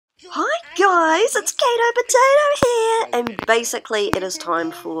guys, it's Caito Potatoe here, and basically it is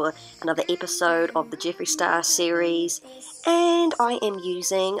time for another episode of the Jeffree Star series, and I am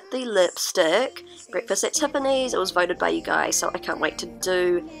using the lipstick Breakfast at Tiffany's. It was voted by you guys, so I can't wait to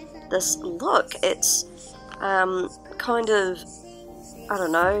do this look. It's kind of, I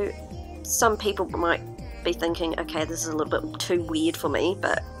don't know, some people might be thinking, okay, this is a little bit too weird for me,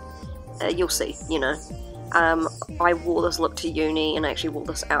 but you'll see, you know. I wore this look to uni and I actually wore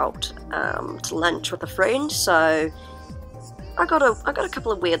this out to lunch with a friend, so I got a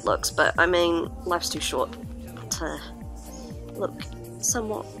couple of weird looks, but I mean, life's too short to look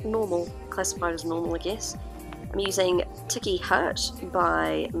somewhat normal, classified as normal, I guess. I'm using Tiki Hut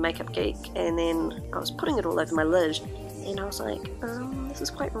by Geek, and then I was putting it all over my lid, and I was like, this is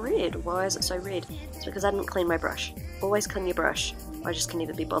quite red. Why is it so red? It's because I didn't clean my brush. Always clean your brush. I just can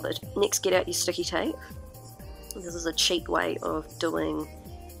never be bothered. Next, get out your sticky tape. This is a cheap way of doing,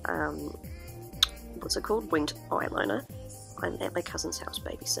 what's it called? Winged eyeliner. I'm at my cousin's house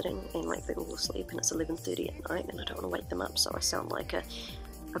babysitting, and like they're all asleep, and it's 11:30 at night, and I don't want to wake them up, so I sound like a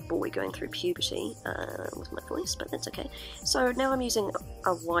boy going through puberty with my voice, but that's okay. So now I'm using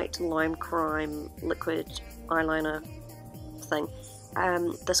a white Limecrime liquid eyeliner thing.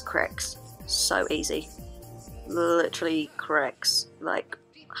 This cracks so easy. Literally cracks like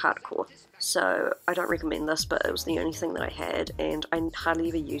hardcore. So I don't recommend this, but it was the only thing that I had, and I hardly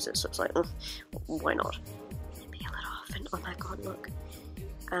ever use it, so it's like, why not? Peel it off, and oh my god, look.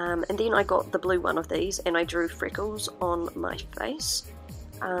 And then I got the blue one of these, and I drew freckles on my face.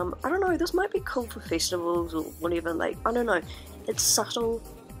 I don't know, this might be cool for festivals or whatever, like, I don't know. It's subtle.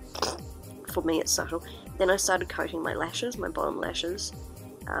 For me, it's subtle. Then I started coating my lashes, my bottom lashes.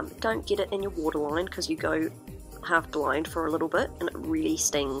 Don't get it in your waterline, because you go half blind for a little bit, and it really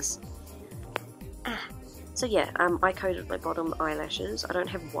stings. So yeah, I coated my bottom eyelashes. I don't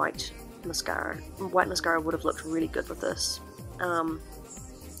have white mascara. White mascara would have looked really good with this.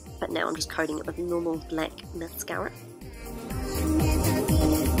 But now I'm just coating it with normal black mascara.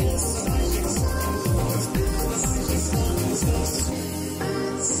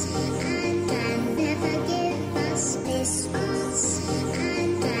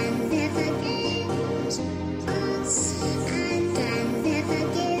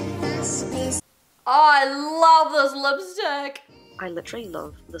 Oh, I love this lipstick! I literally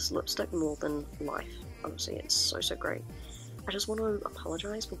love this lipstick more than life. Honestly, it's so great. I just want to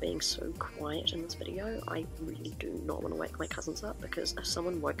apologise for being so quiet in this video. I really do not want to wake my cousins up, because if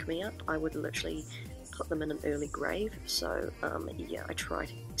someone woke me up, I would literally put them in an early grave. So, yeah, I try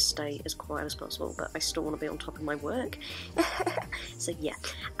to stay as quiet as possible, but I still want to be on top of my work. So, yeah.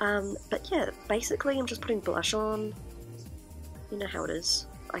 But yeah, basically I'm just putting blush on. You know how it is.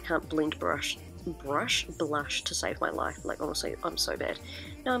 I can't blend blush to save my life. Like, honestly, I'm so bad.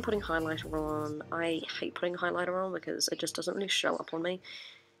 Now I'm putting highlighter on. I hate putting highlighter on because it just doesn't really show up on me.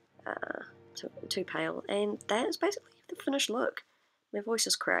 Too pale. And that is basically the finished look. My voice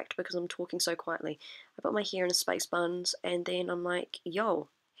is cracked because I'm talking so quietly. I put my hair in a space buns, and then I'm like, yo,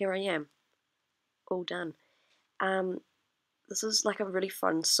 here I am. All done. This is like a really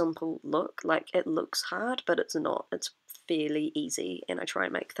fun, simple look. Like, it looks hard, but it's not. It's fairly easy, and I try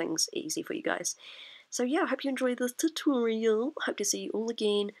and make things easy for you guys. So yeah, I hope you enjoyed this tutorial. Hope to see you all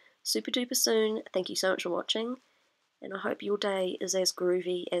again super duper soon. Thank you so much for watching, and I hope your day is as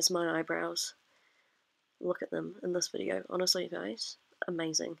groovy as my eyebrows. Look at them in this video. Honestly, guys,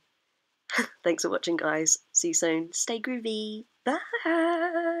 amazing. Thanks for watching, guys. See you soon. Stay groovy.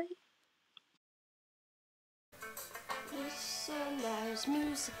 Bye! Listen, there's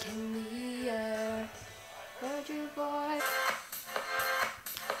music in the air. Heard you, boy.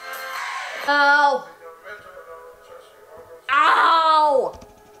 Ow! Ow!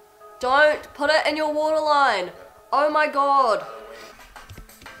 Don't put it in your waterline. Oh my god.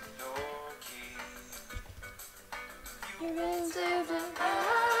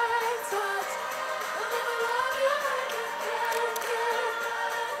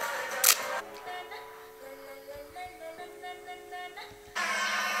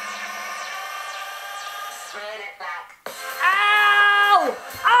 Ow!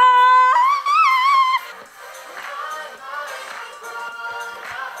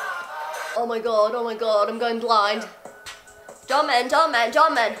 Oh my god, I'm going blind. John man.